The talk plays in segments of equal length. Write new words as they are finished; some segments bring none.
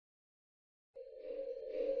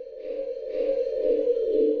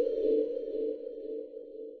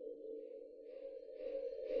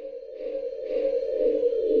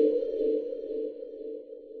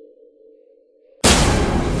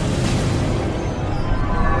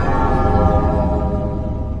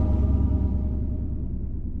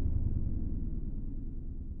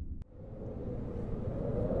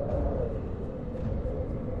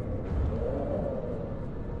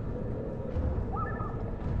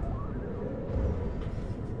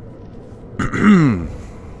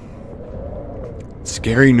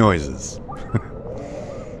Scary noises.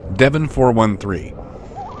 Devon 413.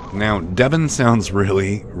 Now, Devon sounds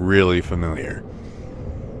really, really familiar.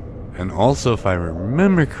 And also, if I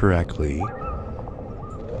remember correctly,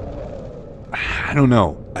 I don't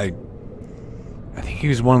know. I think he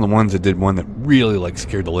was one of the ones that did one that really like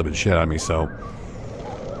scared the living shit out of me. So,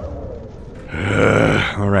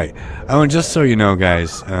 all right. Oh, and just so you know,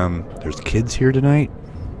 guys, there's kids here tonight,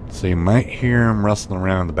 so you might hear them rustling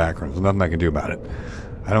around in the background. There's nothing I can do about it.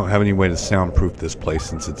 I don't have any way to soundproof this place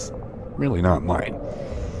since it's really not mine.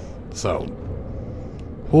 So,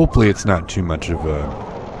 hopefully it's not too much of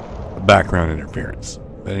a background interference.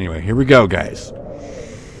 But anyway, here we go, guys.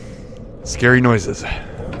 Scary noises.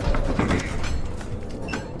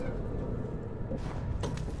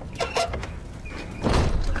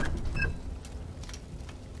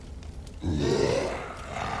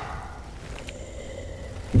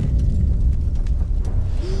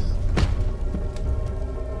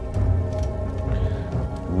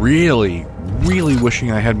 Really, really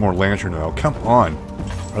wishing I had more lantern oil. Come on.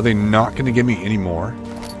 Are they not going to give me any more?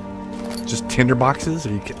 Just tinder boxes?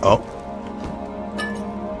 Are you oh.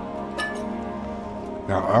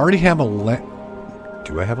 Now, I already have a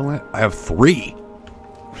do I have a I have 3.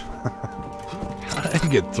 How did I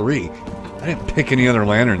get 3? I didn't pick any other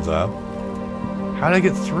lanterns up. How did I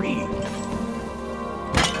get 3?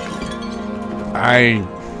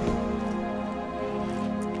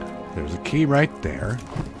 There's a key right there.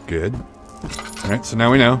 Good. Alright, so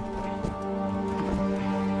now we know.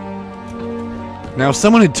 Now,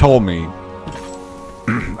 someone had told me,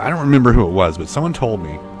 I don't remember who it was, but someone told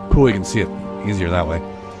me, cool, you can see it easier that way,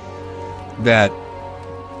 that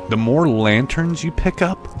the more lanterns you pick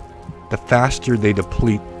up, the faster they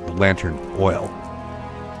deplete the lantern oil.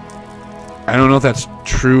 I don't know if that's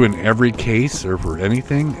true in every case or for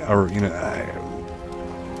anything, or, you know,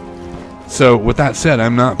 so, with that said,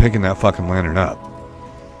 I'm not picking that fucking lantern up.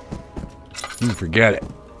 You can forget it.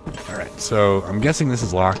 Alright, so I'm guessing this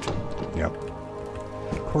is locked. Yep.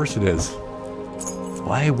 Of course it is.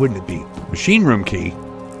 Why wouldn't it be? Machine room key.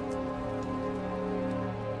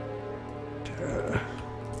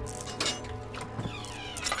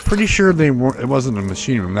 Pretty sure it wasn't a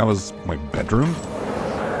machine room. That was my bedroom.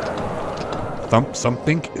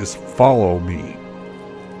 Something is follow me.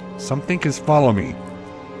 Something is follow me.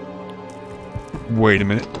 Wait a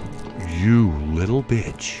minute. You little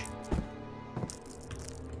bitch.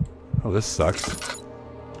 Oh, this sucks.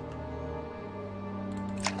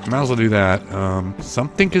 Might as well do that.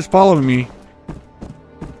 Something is following me.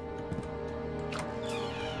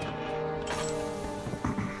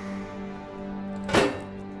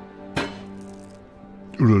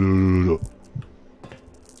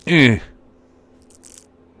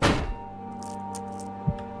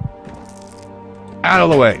 Out of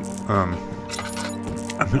the way. I'm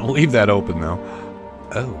gonna leave that open though.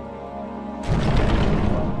 Oh.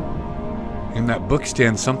 In that book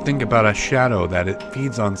stands something about a shadow that it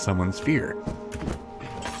feeds on someone's fear.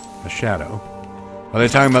 A shadow. Are they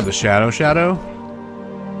talking about the shadow?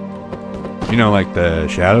 You know, like the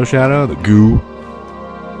shadow? The goo?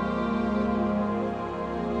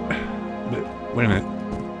 Wait a minute.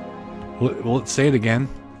 Will it say it again?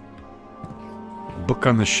 Book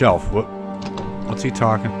on the shelf. What's he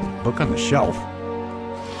talking? Book on the shelf?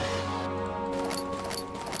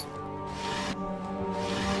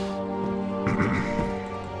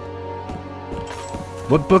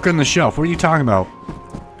 What book on the shelf? What are you talking about?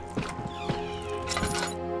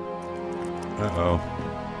 Uh-oh.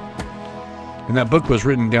 And that book was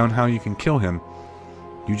written down how you can kill him.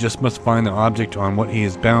 You just must find the object on what he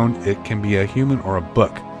is bound. It can be a human or a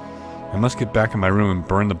book. I must get back in my room and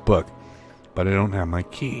burn the book. But I don't have my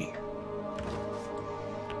key.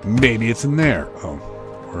 Maybe it's in there. Oh.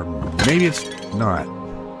 Or maybe it's not.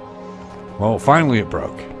 Well, finally it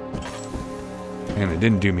broke. And it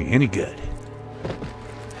didn't do me any good.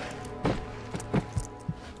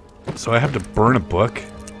 So I have to burn a book?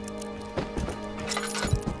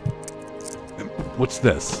 What's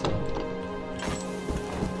this?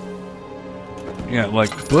 Yeah,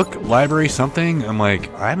 like book, library, something? I'm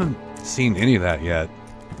like, I haven't seen any of that yet.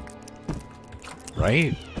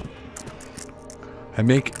 Right? I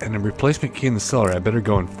make a replacement key in the cellar. I better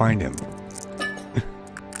go and find him.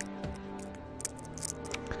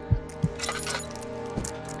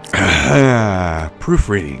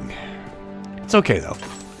 Proofreading. It's okay though.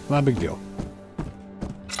 Not a big deal.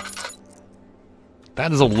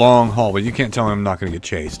 That is a long haul, but you can't tell me I'm not going to get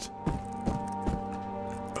chased.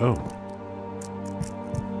 Oh.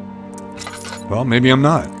 Well, maybe I'm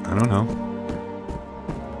not. I don't know.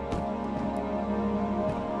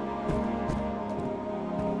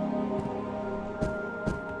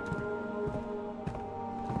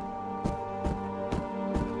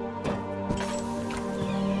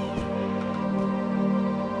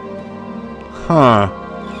 Huh.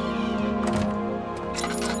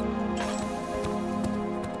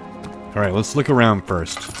 Alright, let's look around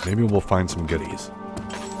first. Maybe we'll find some goodies.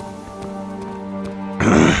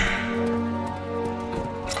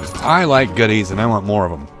 I like goodies and I want more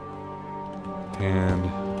of them. And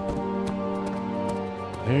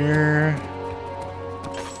there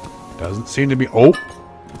doesn't seem to be. Oh,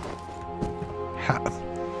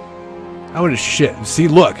 how is shit? See,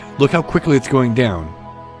 look how quickly it's going down.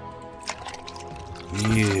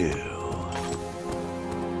 Ew.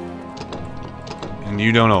 And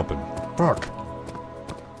you don't open. Fuck.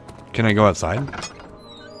 Can I go outside?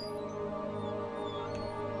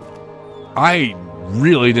 I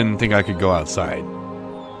really didn't think I could go outside.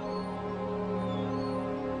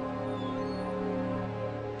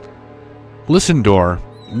 Listen, door.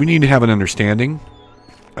 We need to have an understanding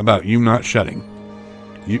about you not shutting.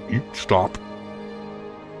 You stop.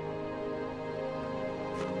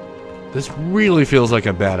 This really feels like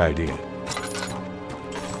a bad idea.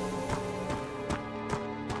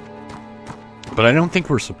 But I don't think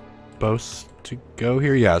we're supposed to go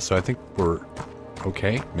here. Yeah, so I think we're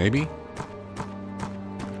okay, maybe?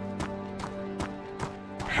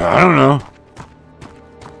 I don't know.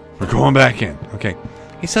 We're going back in. Okay.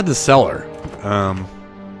 He said the cellar.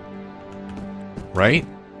 Right?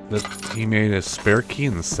 That he made a spare key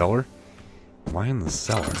in the cellar? Why in the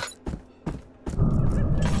cellar?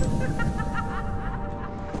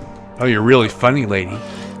 Oh, you're really funny, lady.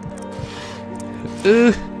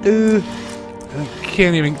 I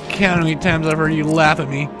can't even count how many times I've heard you laugh at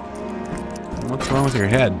me. What's wrong with your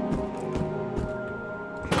head?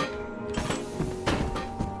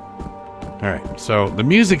 Alright, so the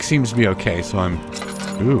music seems to be okay, so I'm...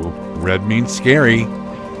 Ooh, red means scary.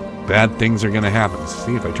 Bad things are gonna happen.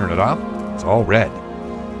 See, if I turn it off, it's all red.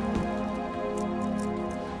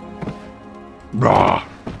 Rah!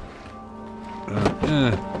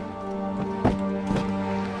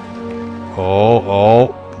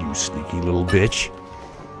 Oh, you sneaky little bitch.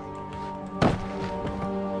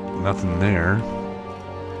 Nothing there.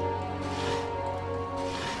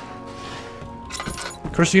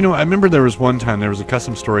 Of course, you know, I remember there was one time, there was a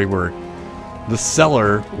custom story where the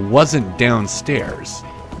cellar wasn't downstairs.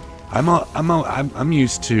 I'm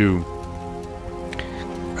used to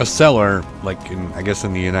a cellar, like in, I guess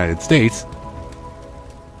in the United States.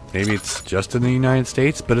 Maybe it's just in the United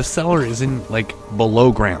States, but a cellar is in, like,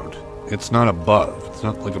 below ground. It's not above. It's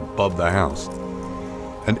not, like, above the house.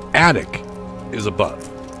 An attic is above.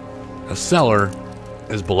 A cellar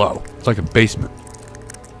is below. It's like a basement.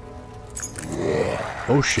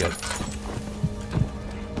 Oh, shit.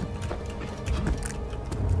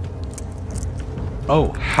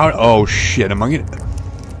 Oh, how... Oh, shit. I'm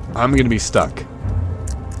gonna be stuck.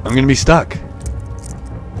 I'm gonna be stuck.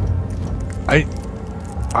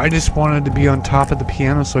 I just wanted to be on top of the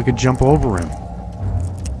piano so I could jump over him.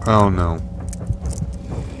 Oh, no.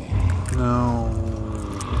 No.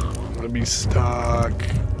 I'm gonna be stuck.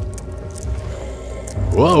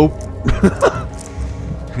 Whoa.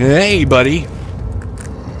 Hey, buddy.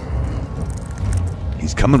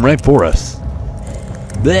 He's coming right for us.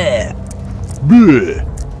 Bleh.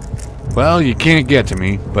 Bleh. Well, you can't get to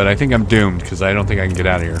me, but I think I'm doomed because I don't think I can get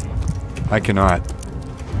out of here. I cannot.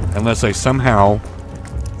 Unless I somehow...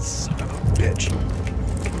 Son of a bitch.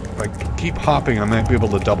 If I keep hopping, I might be able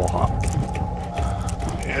to double hop.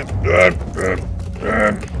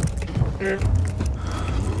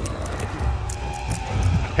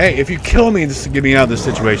 Hey, if you kill me, this will get me out of this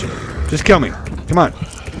situation. Just kill me. Come on.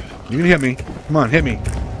 You can hit me. Come on, hit me.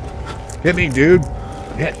 Hit me, dude.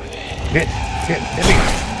 Hit me.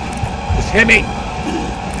 Just hit me.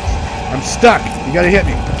 I'm stuck. You gotta hit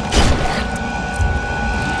me.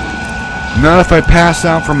 Not if I pass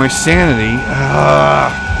out from my sanity.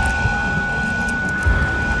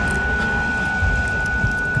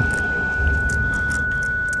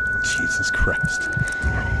 Jesus Christ.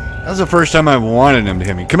 That was the first time I wanted him to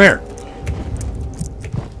hit me. Come here.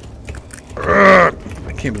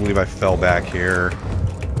 I can't believe I fell back here.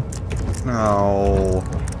 No.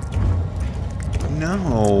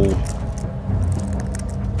 No.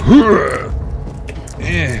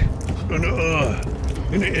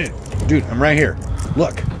 Dude, I'm right here.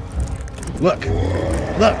 Look. Look.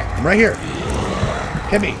 Look. I'm right here.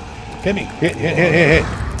 Hit me. Hit me.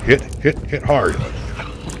 Hit hard.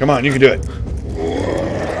 Come on, you can do it.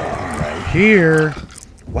 Right here.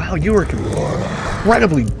 Wow, you were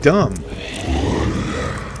incredibly dumb.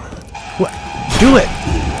 What? Do it.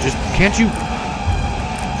 Just, can't you?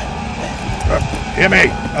 Hit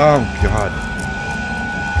me. Oh, God.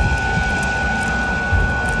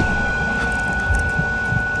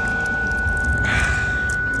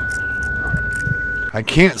 I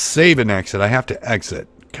can't save and exit. I have to exit.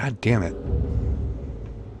 God damn it.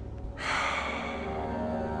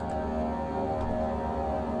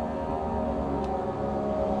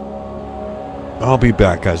 I'll be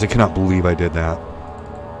back, guys. I cannot believe I did that.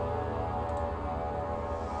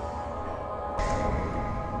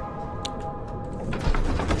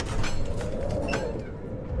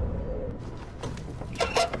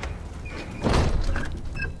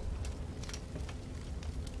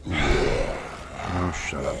 Oh,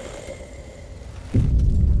 shut up.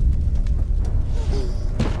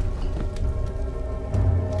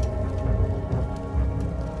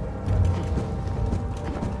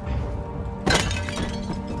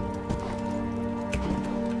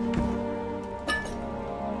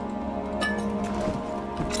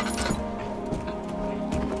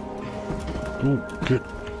 Oh, good.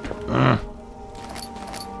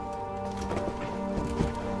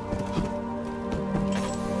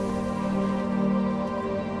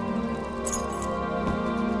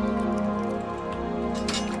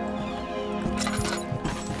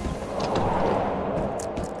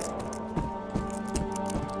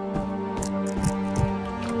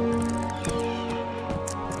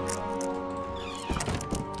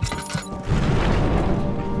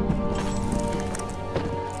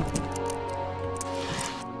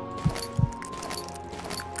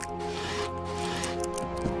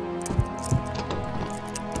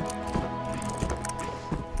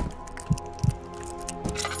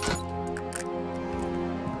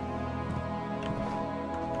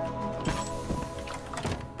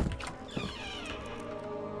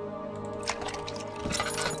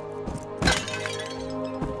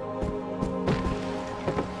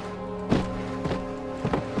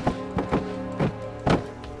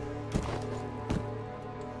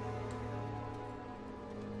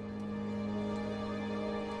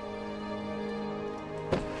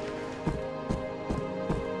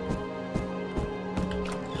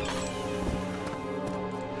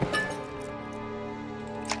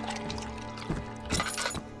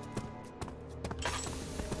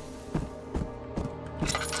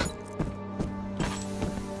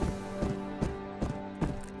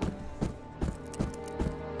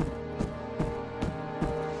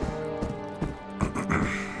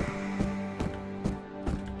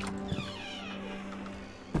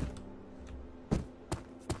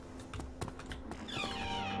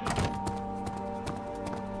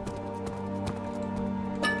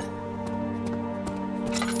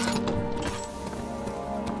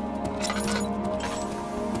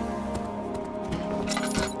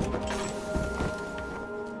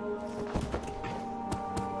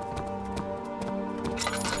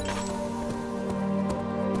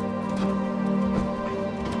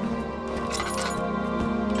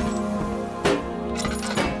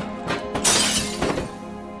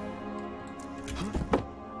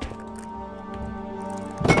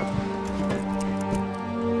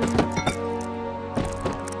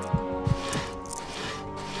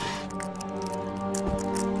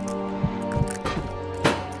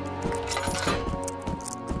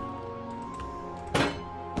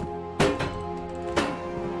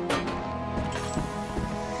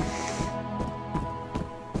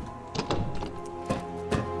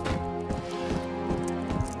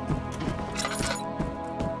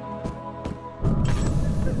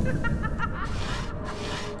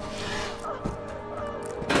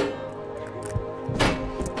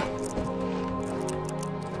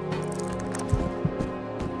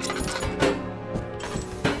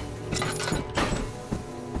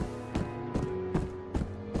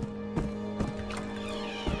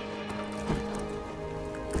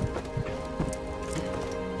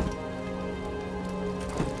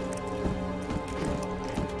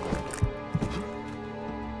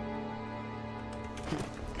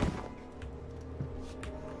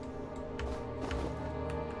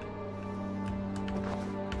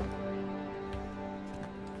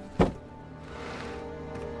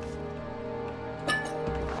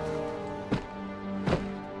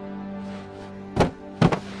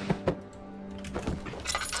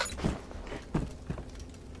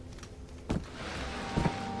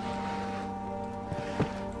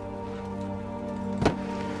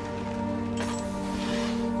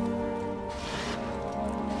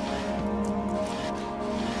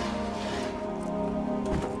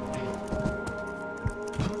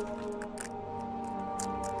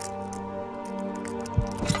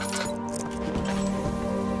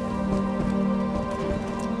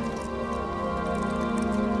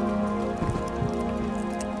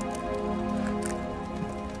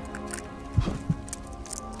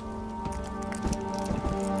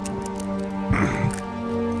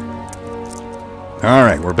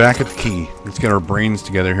 we're back at the key. Let's get our brains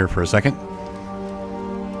together here for a second.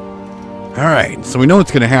 Alright, so we know what's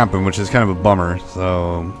going to happen, which is kind of a bummer.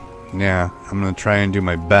 So, yeah, I'm going to try and do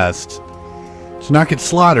my best to not get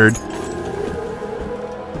slaughtered.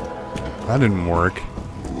 That didn't work.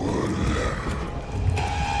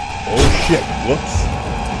 Oh shit, whoops.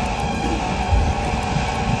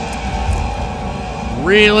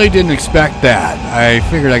 Really didn't expect that. I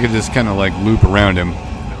figured I could just kind of like loop around him.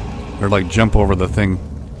 Or like jump over the thing.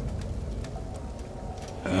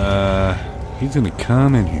 He's gonna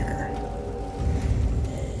come in here.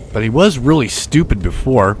 But he was really stupid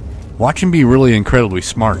before. Watch him be really incredibly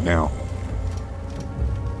smart now.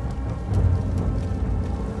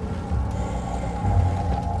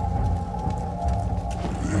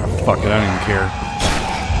 Oh, fuck it, I don't even care.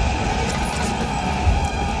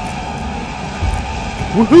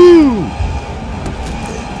 Woohoo!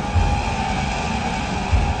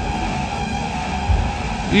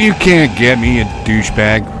 You can't get me, a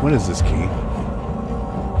douchebag. What is this key?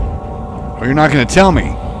 Oh, you're not going to tell me.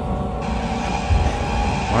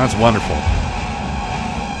 Well, that's wonderful.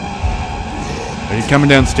 Are you coming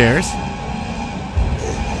downstairs?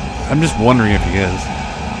 I'm just wondering if he is.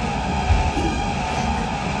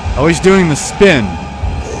 Oh, he's doing the spin.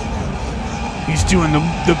 He's doing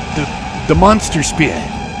the monster spin.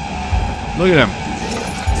 Look at him.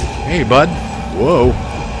 Hey, bud. Whoa.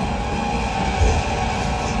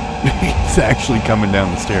 He's actually coming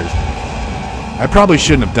down the stairs. I probably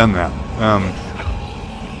shouldn't have done that.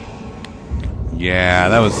 Yeah,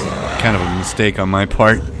 that was kind of a mistake on my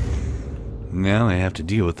part. Now I have to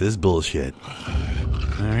deal with this bullshit.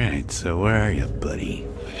 Alright, so where are you, buddy?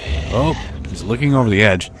 Oh, he's looking over the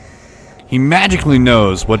edge. He magically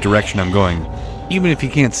knows what direction I'm going, even if he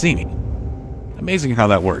can't see me. Amazing how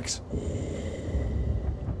that works.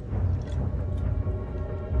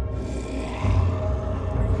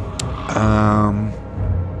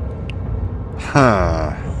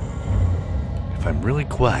 If I'm really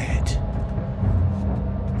quiet.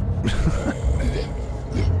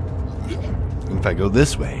 If I go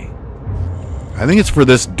this way. I think it's for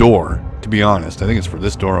this door, to be honest. I think it's for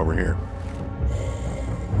this door over here.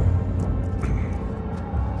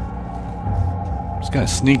 Just gotta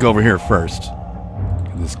sneak over here first.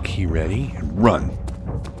 Get this key ready and run.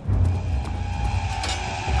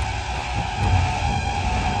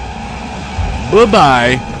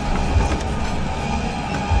 Bye-bye.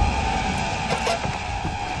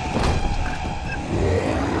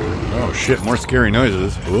 Oh shit, more scary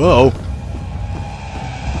noises. Whoa.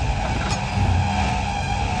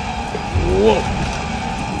 Whoa.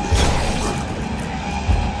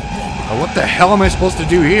 Oh, what the hell am I supposed to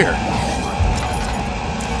do here?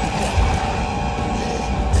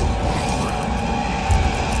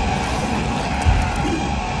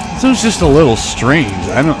 This was just a little strange.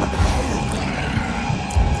 I don't...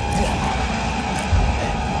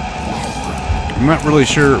 I'm not really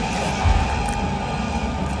sure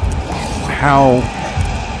how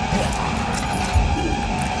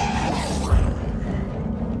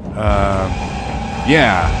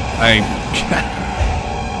yeah, I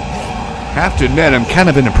have to admit I'm kind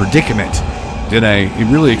of in a predicament. Did I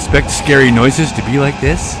really expect scary noises to be like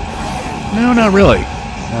this? No, not really.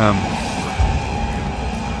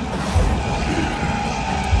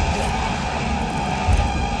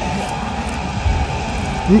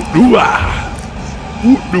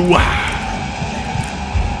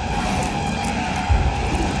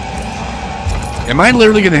 Am I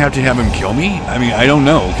literally going to have him kill me? I mean, I don't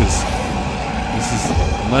know, because this is...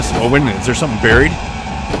 Unless... Oh, wait a minute. Is there something buried?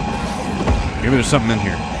 Maybe there's something in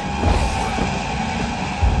here.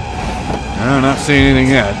 No, I'm not seeing anything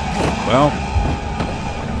yet. Well...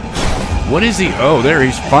 What is he? Oh, there.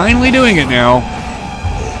 He's finally doing it now.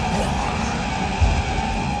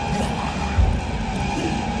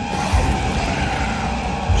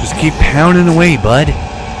 Just keep pounding away, bud.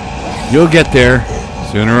 You'll get there.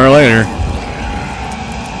 Sooner or later.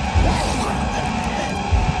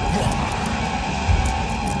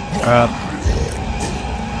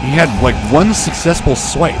 He had like one successful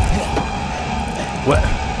swipe. What?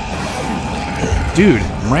 Dude,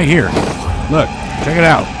 I'm right here. Look, check it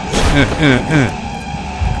out.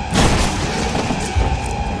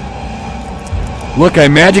 Look, I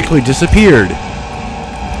magically disappeared.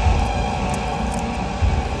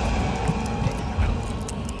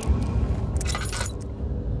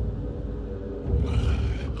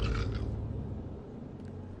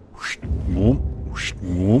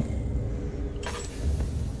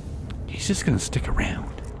 He's just gonna stick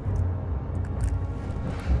around.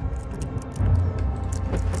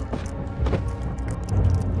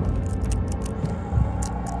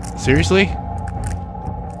 Seriously?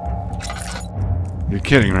 You're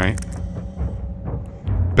kidding, right?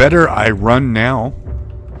 Better I run now.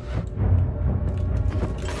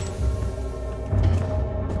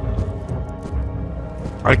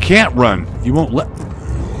 I can't run. You won't let...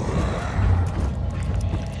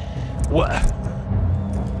 What?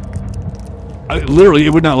 Literally, it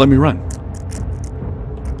would not let me run.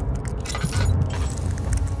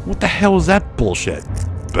 What the hell is that bullshit?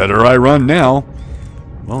 Better I run now.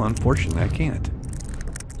 Well, unfortunately, I can't.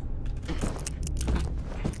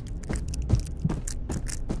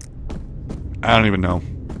 I don't even know.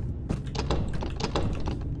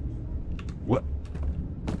 What?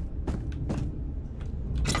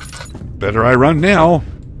 Better I run now.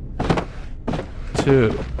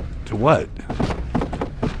 To what?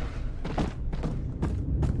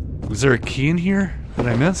 Was there a key in here that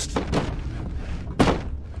I missed?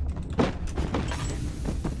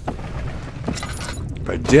 If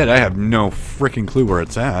I did, I have no freaking clue where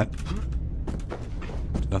it's at.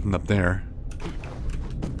 There's nothing up there.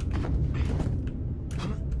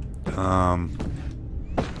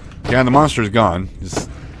 Yeah, the monster's gone.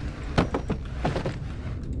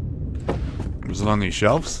 Was it on these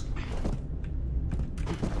shelves?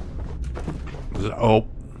 Was it? Oh.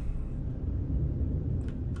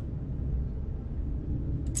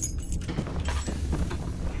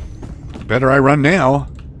 Better I run now.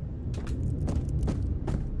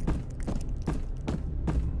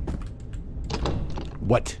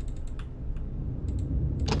 What?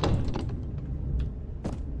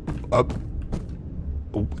 Oh,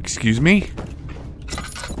 excuse me?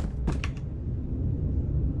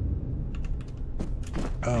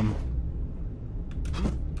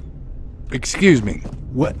 Excuse me.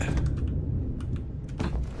 What?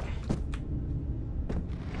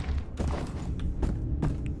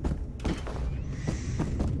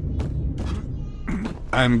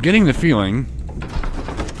 I'm getting the feeling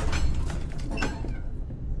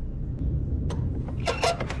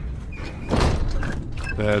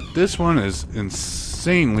that this one is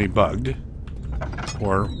insanely bugged.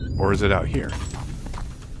 Or is it out here?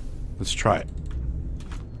 Let's try it.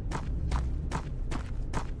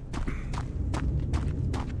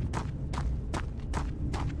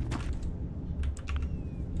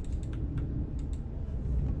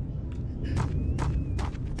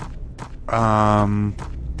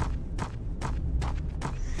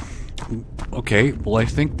 Okay, well, I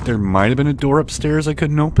think there might have been a door upstairs I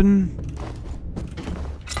couldn't open.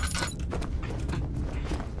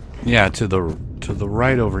 Yeah, to the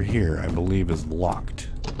right over here, I believe, is locked.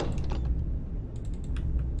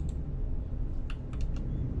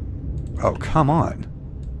 Oh, come on.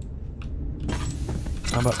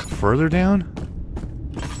 How about further down?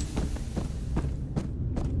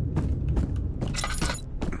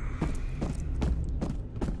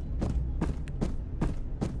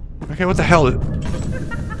 Okay, what the hell?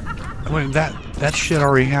 Wait, that shit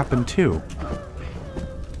already happened too.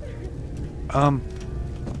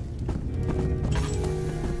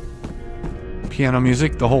 Piano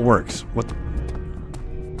music, the whole works. What the...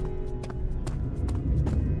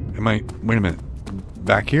 Am I... Wait a minute.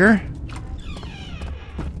 Back here?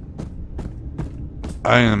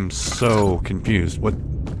 I am so confused. What...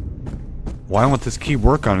 Why won't this key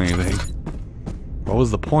work on anything? What was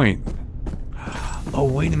the point? Oh,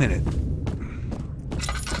 wait a minute.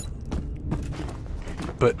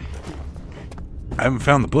 But... I haven't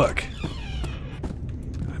found the book.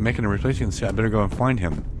 I'm making a replacement, so I better go and find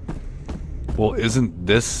him. Well, isn't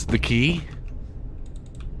this the key?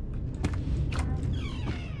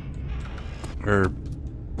 Or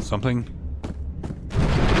something?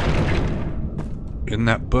 In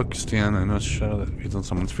that book, Stan, I know it's a shadow that feeds on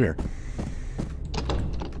someone's fear.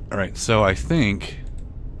 Alright, so I think...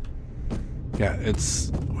 Yeah,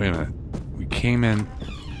 it's... Wait a minute. We came in...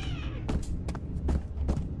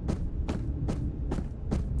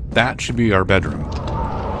 That should be our bedroom.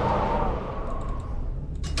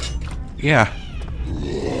 Yeah.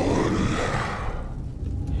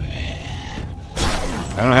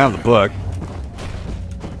 I don't have the book.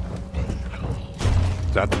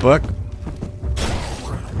 Is that the book?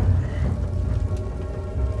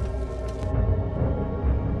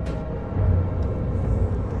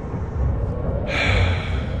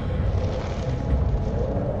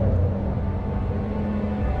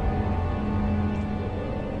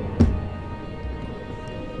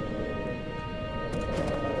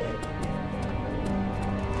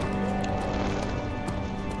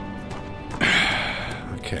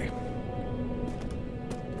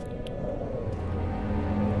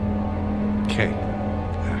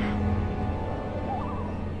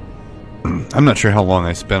 I'm not sure how long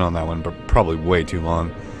I spent on that one, but probably way too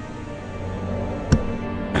long.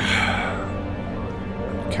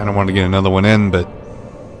 kind of wanted to get another one in, but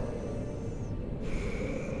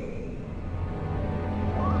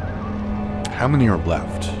how many are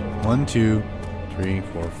left? 1, 2, 3,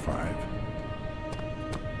 4, 5.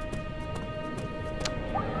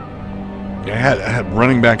 Yeah, I had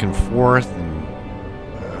running back and forth, and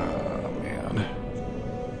man.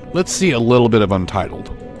 Let's see a little bit of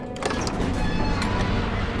Untitled.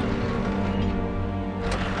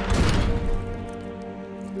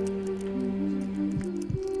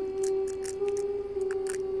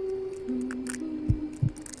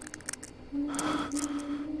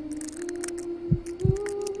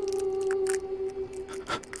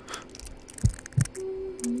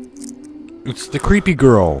 It's the creepy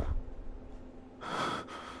girl.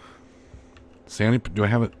 Sandy, do I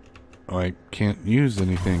have it? Oh, I can't use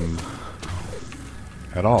anything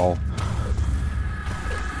at all.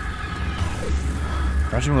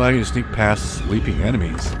 Crouching will allow you to sneak past sleeping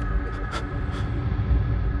enemies.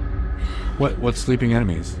 What sleeping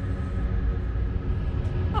enemies?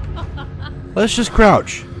 Let's just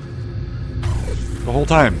crouch the whole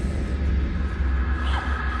time.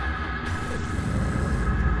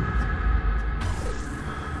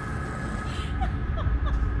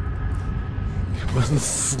 Wasn't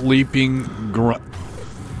sleeping grunt.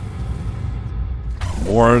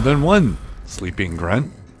 More than one sleeping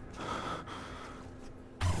grunt.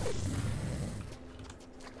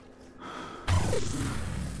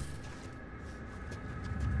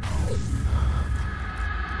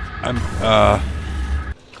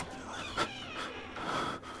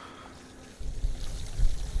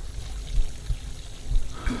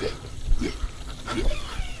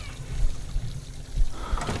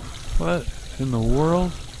 What in the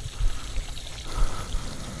world?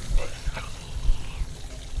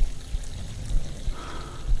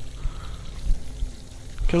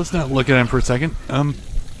 Okay, let's not look at him for a second.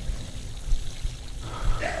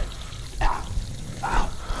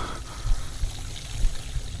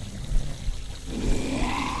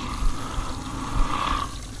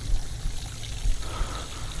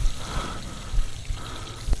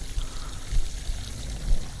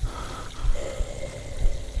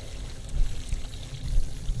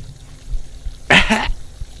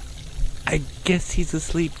 I guess he's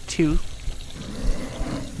asleep too.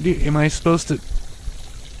 Am I supposed to?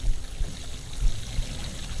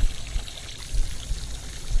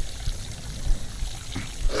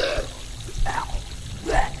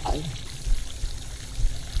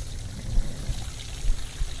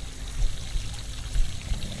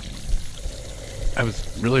 I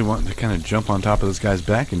was really wanting to kind of jump on top of this guy's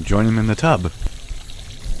back and join him in the tub.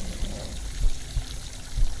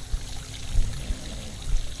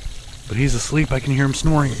 But he's asleep. I can hear him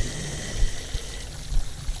snoring.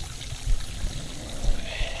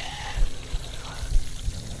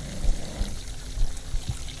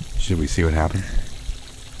 Should we see what happens?